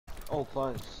Oh,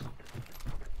 close.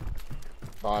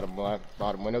 Bottom left,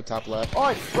 bottom window, top left.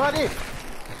 Oi, right in!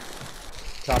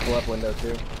 Top left window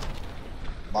too. We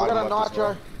Bottom got a left as nitro.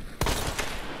 well.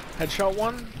 Headshot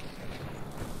one.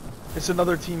 It's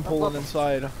another team pulling That's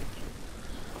inside.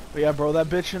 But yeah, bro, that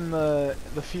bitch in the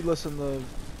feetless in the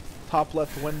top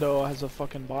left window has a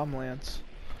fucking bomb lance.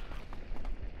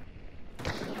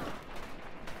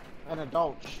 And a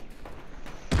dolch.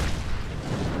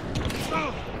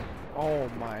 Oh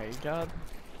my god.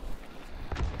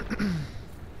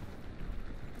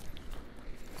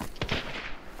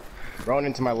 Rolling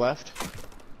into my left.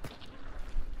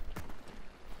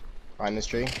 Behind this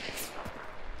tree.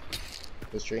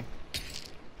 This tree.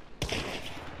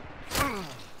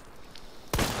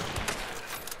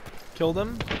 Killed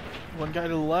him. One guy to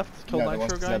the left. Killed No,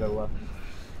 Nitro guy. left.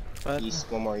 But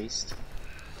East, one more east.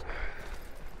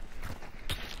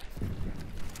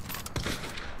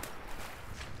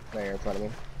 Right here in front of me.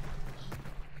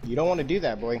 You don't want to do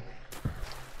that, boy.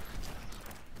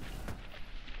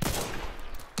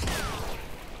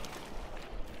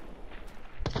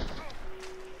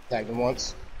 Tagged him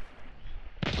once.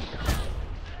 That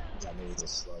maybe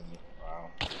was sluggy.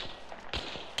 Wow.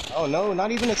 Oh no,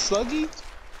 not even a sluggy?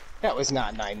 That was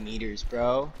not 9 meters,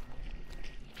 bro.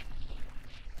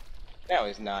 That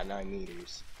was not 9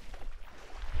 meters.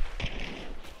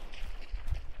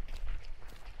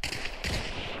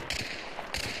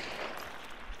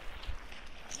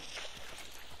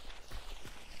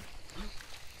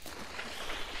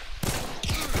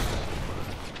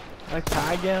 I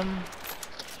tag him.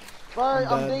 Bro,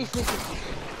 I'm dead. decent.